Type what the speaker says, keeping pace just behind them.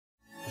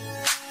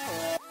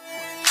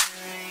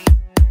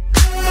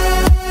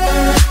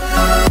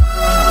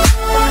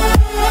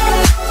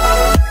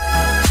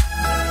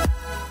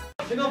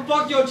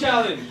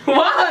challenge.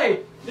 Why?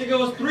 Nigga, it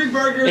was 3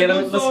 burgers, Hey,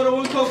 1 soda,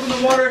 1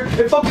 coconut water,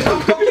 and fucking,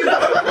 I'm fucking,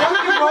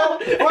 bro.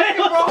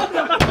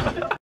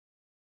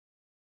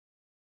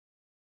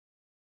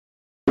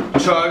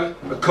 Chug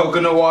a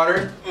coconut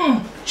water,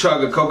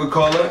 chug a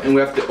Coca-Cola, and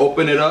we have to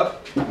open it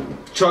up.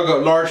 Chug a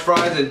large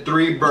fries and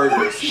 3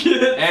 burgers.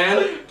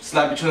 And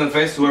slap each other in the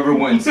face, whoever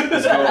wins.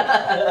 Let's go.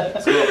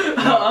 Let's go.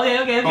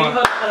 Okay.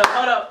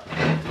 Hold up.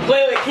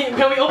 Wait,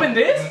 can we open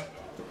this?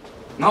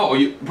 No,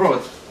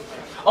 bro.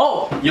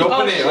 Oh. You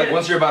open it like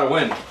once you're about to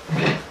win.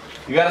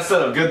 You gotta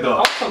set up good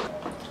though.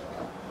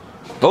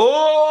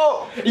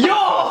 Oh!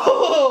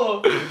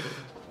 Yo!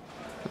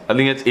 I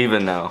think it's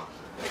even now.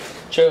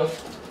 True.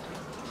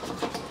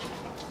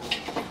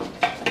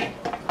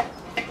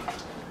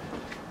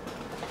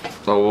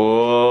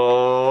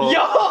 Oh!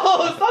 Yo!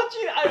 Stop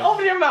cheating!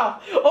 Open your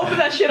mouth! Open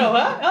that shit up,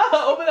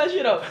 huh? Open that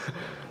shit up.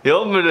 You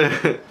opened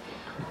it.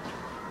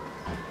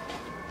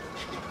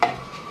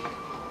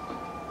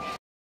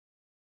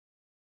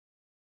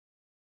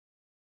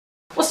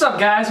 What's up,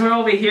 guys? We're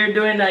over here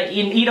doing an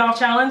eat-off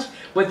challenge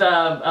with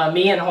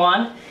me and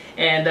Juan,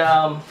 and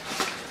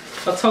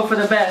let's hope for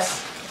the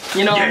best.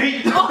 You know?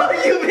 Oh,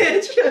 you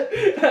bitch!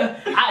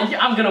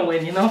 I'm gonna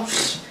win. You know?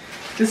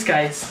 This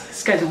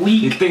guy's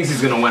weak. He thinks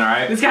he's gonna win,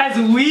 alright? This guy's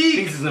weak. He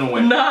thinks he's gonna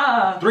win.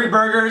 Nah. 3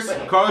 burgers,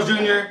 Carl's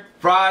Jr.,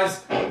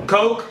 fries,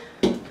 Coke,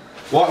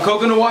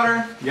 coconut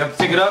water. You have to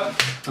pick it up.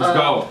 Let's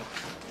go.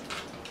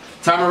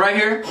 Timer right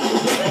here.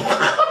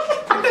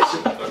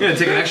 You're gonna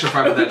take an extra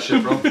fry for that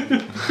shit, bro.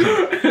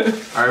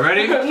 Alright,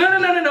 ready?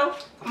 No.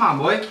 Come on,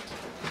 boy.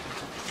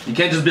 You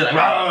can't just be like,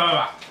 rah, rah,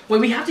 rah. Wait,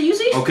 we have to use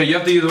these? Okay, you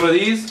have to use one of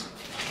these.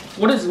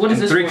 What is and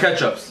this? 3 for?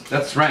 ketchups.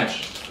 That's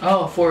ranch.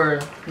 Oh,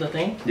 for the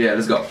thing? Yeah,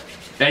 let's go.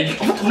 Hey,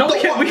 No, we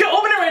can open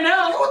it right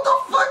now. What the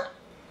fuck?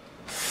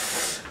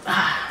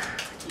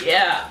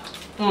 Yeah.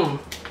 Yo!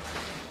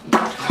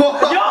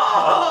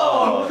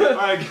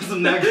 Alright, get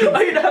some napkins. Oh,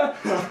 you know.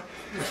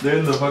 They're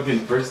in the fucking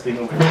first thing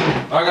over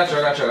here. Oh, I got you.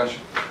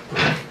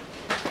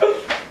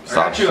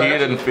 Stop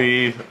cheating,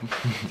 feed.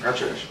 I got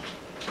you.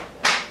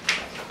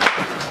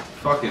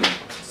 Fucking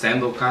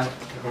sandal kind.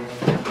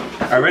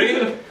 Alright, ready?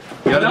 You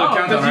gotta do a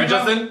countdown, right,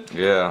 Justin?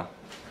 Yeah.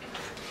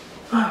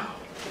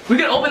 We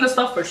can open the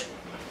stuff first.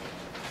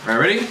 Alright,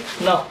 ready?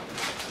 No.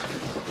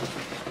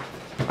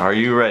 Are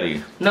you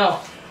ready? No.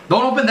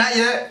 Don't open that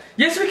yet.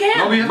 Yes, we can.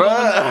 No, we have to open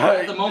that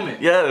at the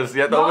moment. Yes,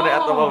 you have to open it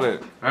at the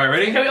moment. Alright,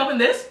 ready? Can we open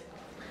this?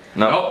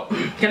 No.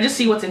 Can I just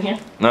see what's in here?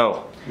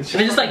 No.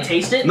 Can I just like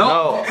taste it?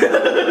 No. Okay.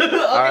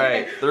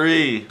 Alright,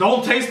 3,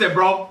 Don't taste it,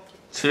 bro.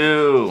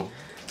 2,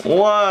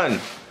 1.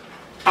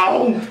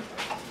 Ow.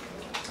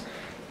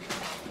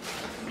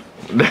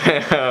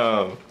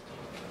 Damn.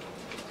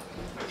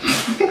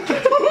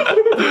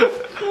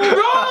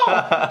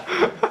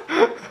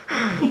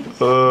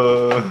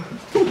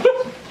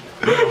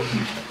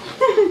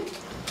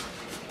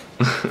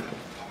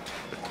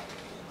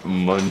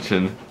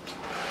 Munching.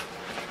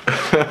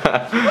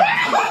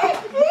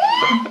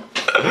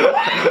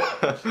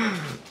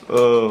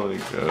 Oh my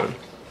god.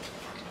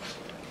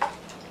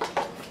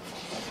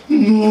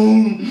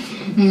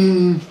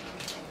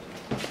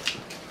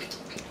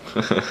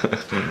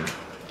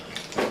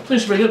 This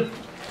is pretty good.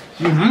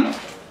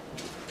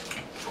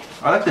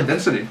 I like the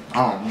density.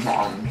 No.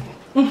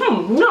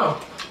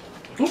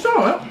 It's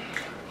alright.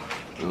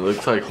 It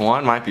looks like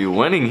Juan might be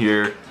winning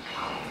here.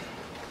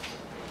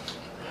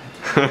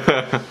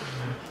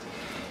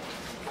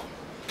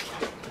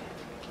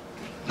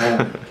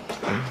 Damn.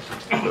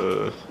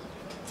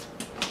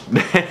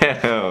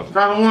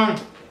 Got one.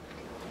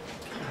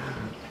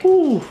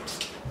 Ooh.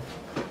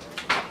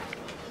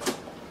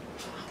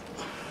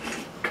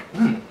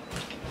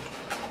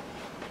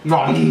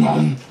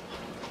 Nom.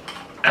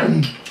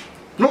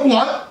 No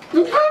what?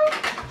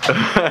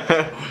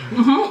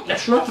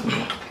 That's right.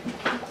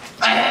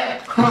 I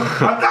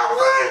got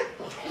one.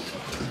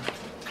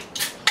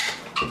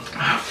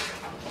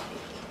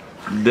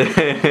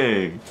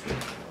 Dang.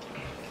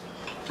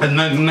 And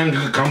then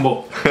the combo.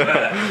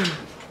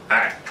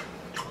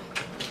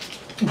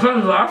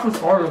 Because laugh is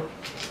harder.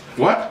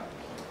 What?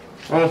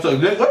 Oh, so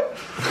good. What?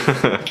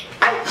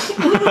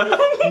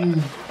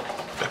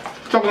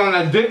 Something on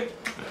that dick.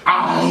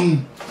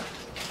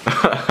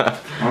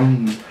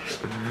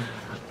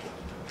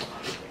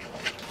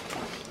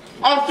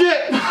 Oh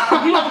shit!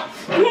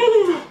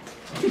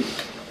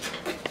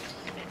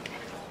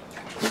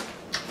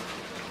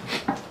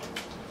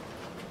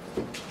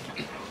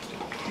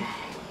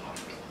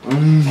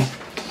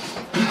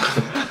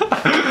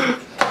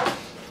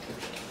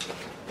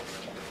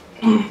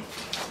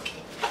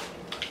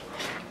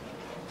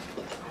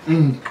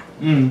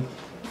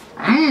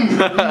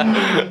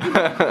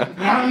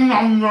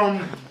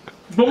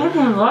 Don't make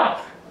me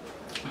laugh.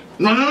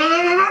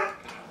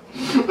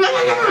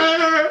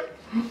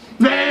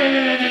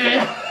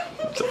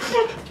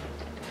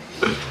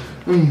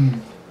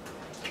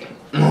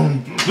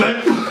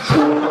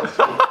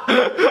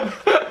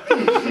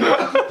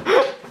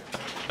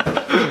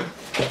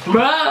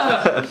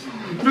 Bruh!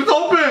 It's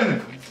open!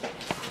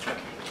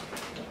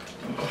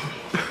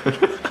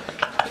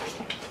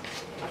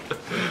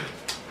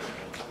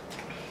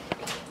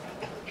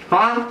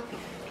 Time?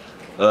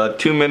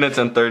 2 minutes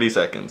and 30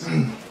 seconds.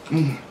 2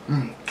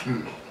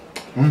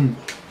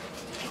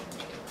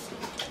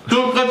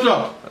 cups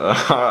up.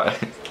 Alright.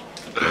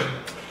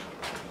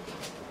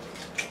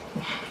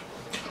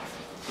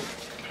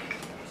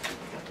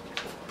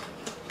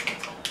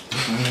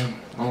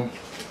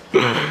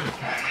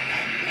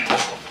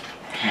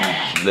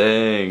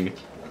 Dang.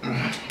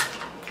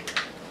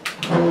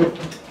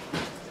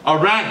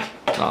 Alright.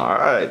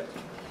 Alright.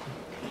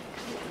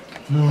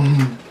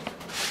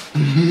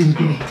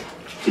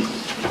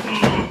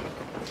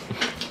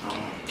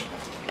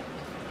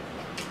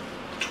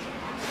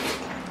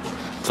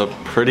 It's a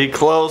pretty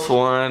close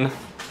one.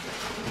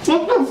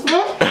 What the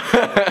fuck?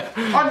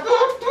 I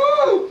got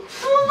 2.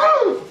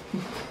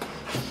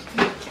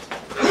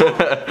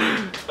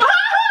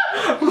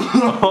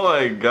 Oh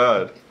my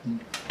god.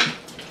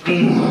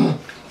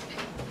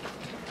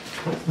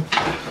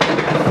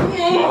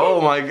 Oh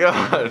my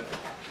god.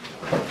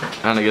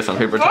 I'm gonna get some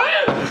paper towel.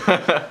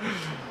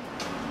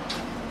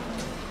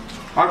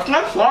 I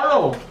can't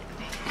swallow.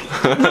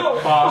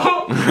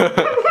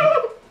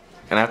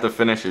 Gonna have to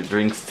finish your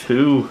drinks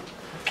too.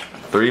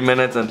 3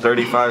 minutes and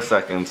 35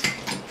 seconds.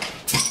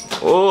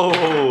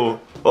 Oh,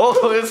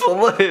 oh, it's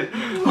lit.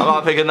 I'm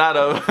not picking that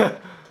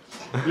up.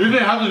 You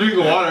didn't have to drink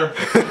the water.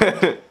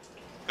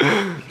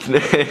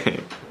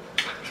 Dang.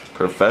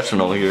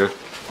 Professional here.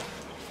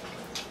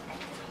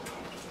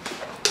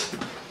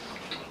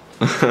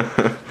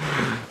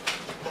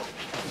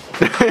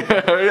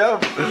 Hurry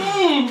up.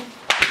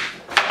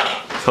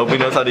 Let's hope he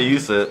knows how to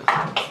use it.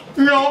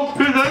 No,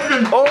 he's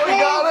drinking. Oh, he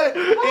got it!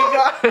 He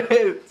got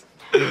it!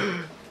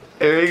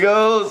 Here he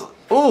goes.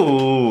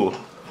 Ooh.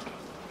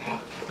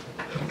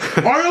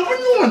 Hurry up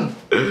and one.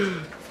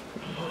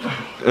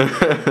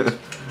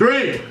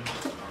 3.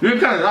 You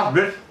cut it off,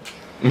 bitch.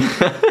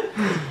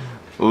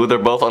 Ooh, they're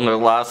both on their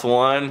last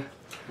one.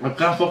 I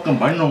can't fucking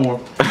bite no more.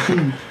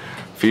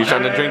 He's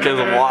trying to drink his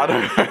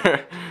water.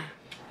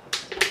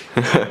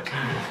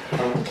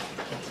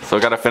 So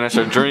gotta finish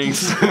our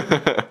drinks.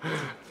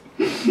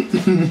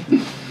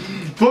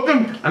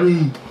 Fucking, I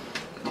mean.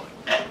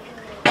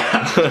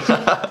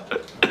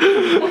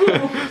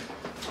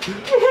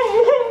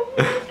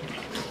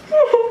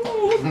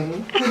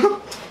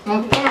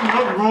 I'm sorry,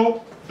 not,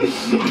 bro.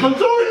 I'm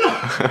sorry,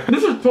 not.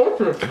 This is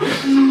torture.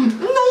 No.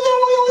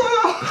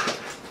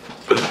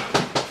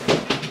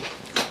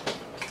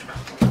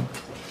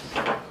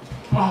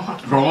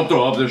 Bro, I'm gonna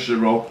throw up this shit,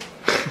 bro.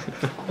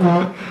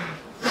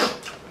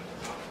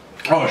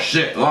 Oh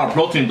shit, a lot of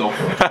protein though.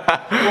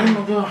 Oh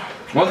my god.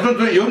 What's the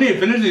thing? You need to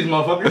finish these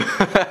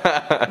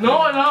motherfuckers. No,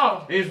 I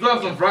know. And you still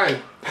have some fries.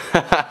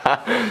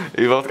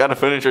 You both gotta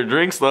finish your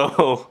drinks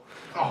though.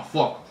 Oh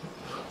fuck.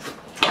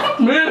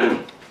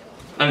 Man.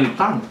 I need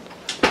time.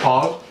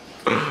 Pause.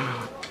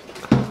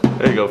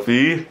 There you go,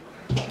 Fee.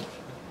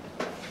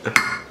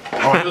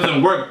 Oh, it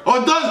doesn't work.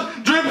 Oh, it does!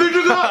 Drink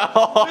it up!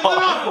 Drink it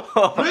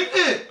up! Drink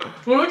it!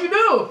 What'd you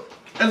do?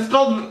 It's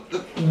called...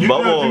 You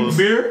Bubbles. drink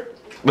beer?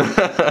 Like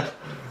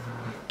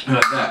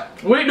that.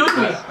 What are you doing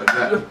to me? Like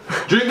that.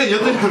 Drink it, you're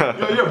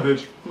a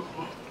bitch.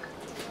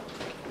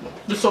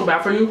 This is so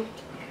bad for you.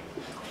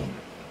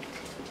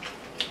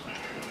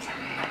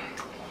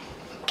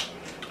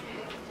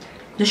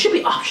 This should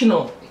be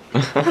optional.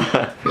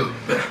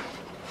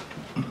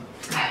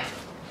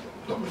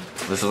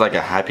 This is like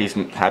a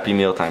happy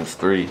meal times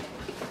 3.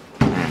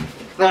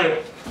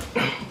 Alright.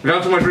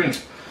 Down to my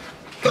drinks.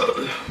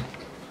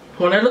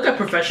 When I look at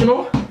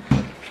professional,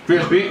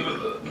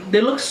 PSP.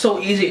 they look so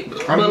easy.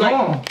 I But know.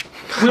 like,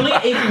 we only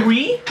ate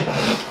 3,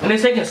 and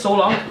it's taking so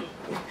long.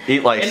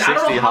 Eat like And I don't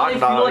 60 know how hot they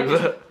feel like-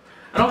 dogs.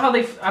 I don't know how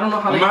they. I don't know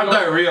how I'm they. not Feel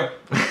like, diarrhea.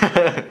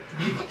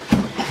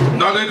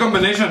 Not good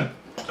combination.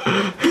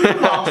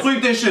 I'll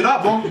sweep this shit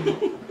up, bro.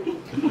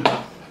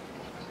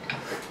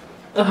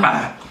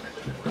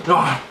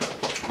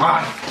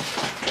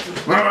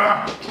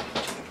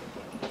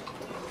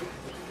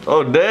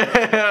 Oh damn!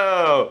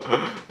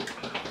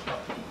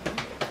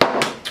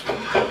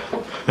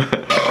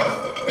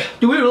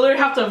 do we really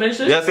have to finish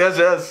this? Yes, yes,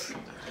 yes.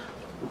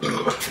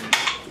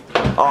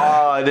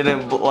 Oh, I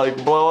didn't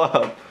like blow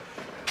up.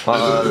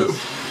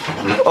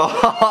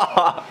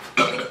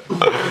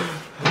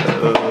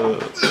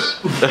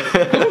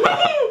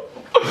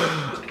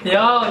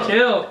 Yo,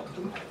 chill.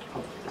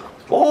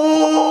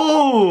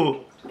 Oh!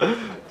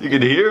 You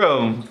can hear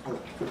him.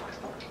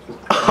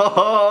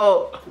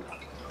 Oh!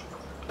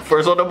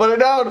 First one to put it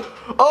down.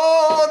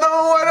 Oh, the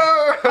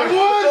winner! I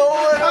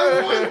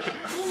won!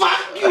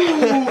 Fuck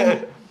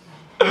you!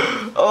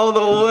 Oh,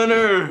 the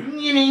winner!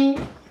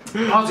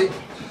 How's it?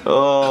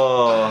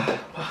 Oh.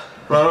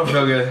 Bro, I don't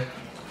feel good.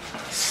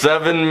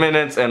 7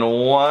 minutes and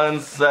 1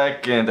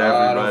 second,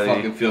 I don't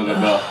everybody. fucking feel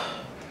good,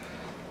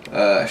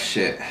 bro.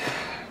 Shit.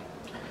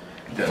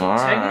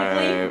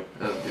 Alright.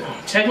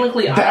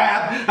 Technically,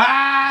 Dad!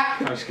 Ah!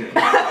 I'm just kidding.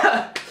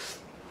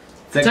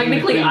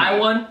 technically, I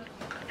won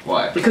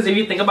Why? because if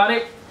you think about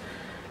it,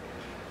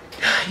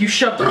 you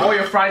shoved all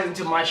your fries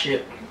into my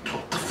shit.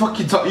 fuck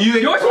you talking? You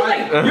ate Yours was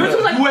fries? like, yours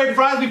was like. You ate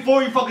fries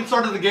before you fucking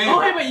started the game. Oh,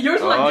 hey, but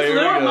yours was like this here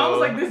we little, and mine go. was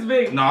like this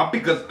big. Nah,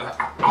 because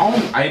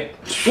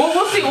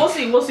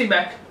Well, we'll see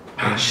back.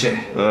 Ah, shit.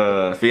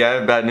 Fee, I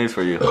have bad news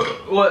for you.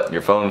 What?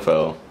 Your phone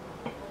fell.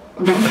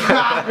 You're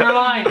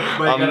lying.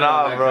 I'm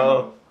not,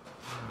 bro.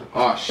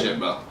 Oh shit,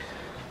 bro.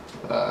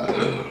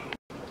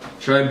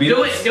 Should I beat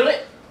us? Do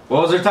it.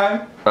 What was our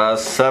time?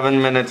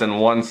 7 minutes and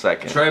 1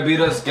 second. Try to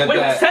beat us. Get Wait,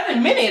 that.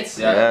 7 minutes?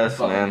 Yeah, Yes,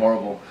 fucking man.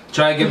 horrible.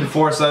 Try to get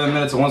before 7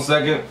 minutes and 1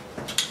 second.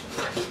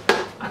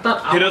 I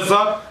thought Hit us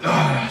up.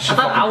 I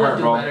thought I would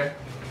do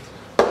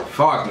better.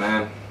 Fuck,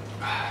 man.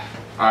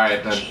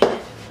 Alright then.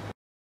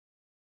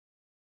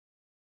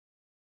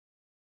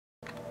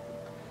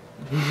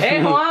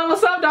 Hey, Juan,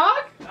 what's up, dog?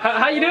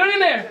 How you doing in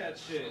there? That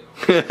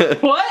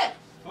shit. What?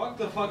 Fuck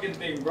the fucking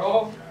thing,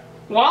 bro.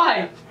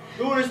 Why?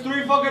 Dude, there's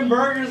 3 fucking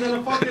burgers and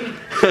a fucking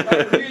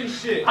pepperoni and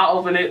shit. I'll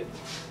open it.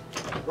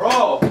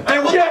 Bro. Hey,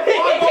 what the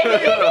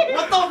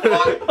fuck? What the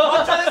fuck?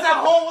 I'm trying this at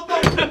home. What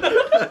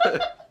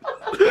the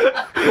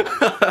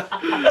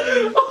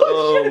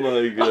Oh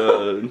my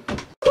god.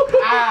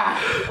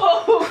 Ah.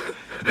 Oh.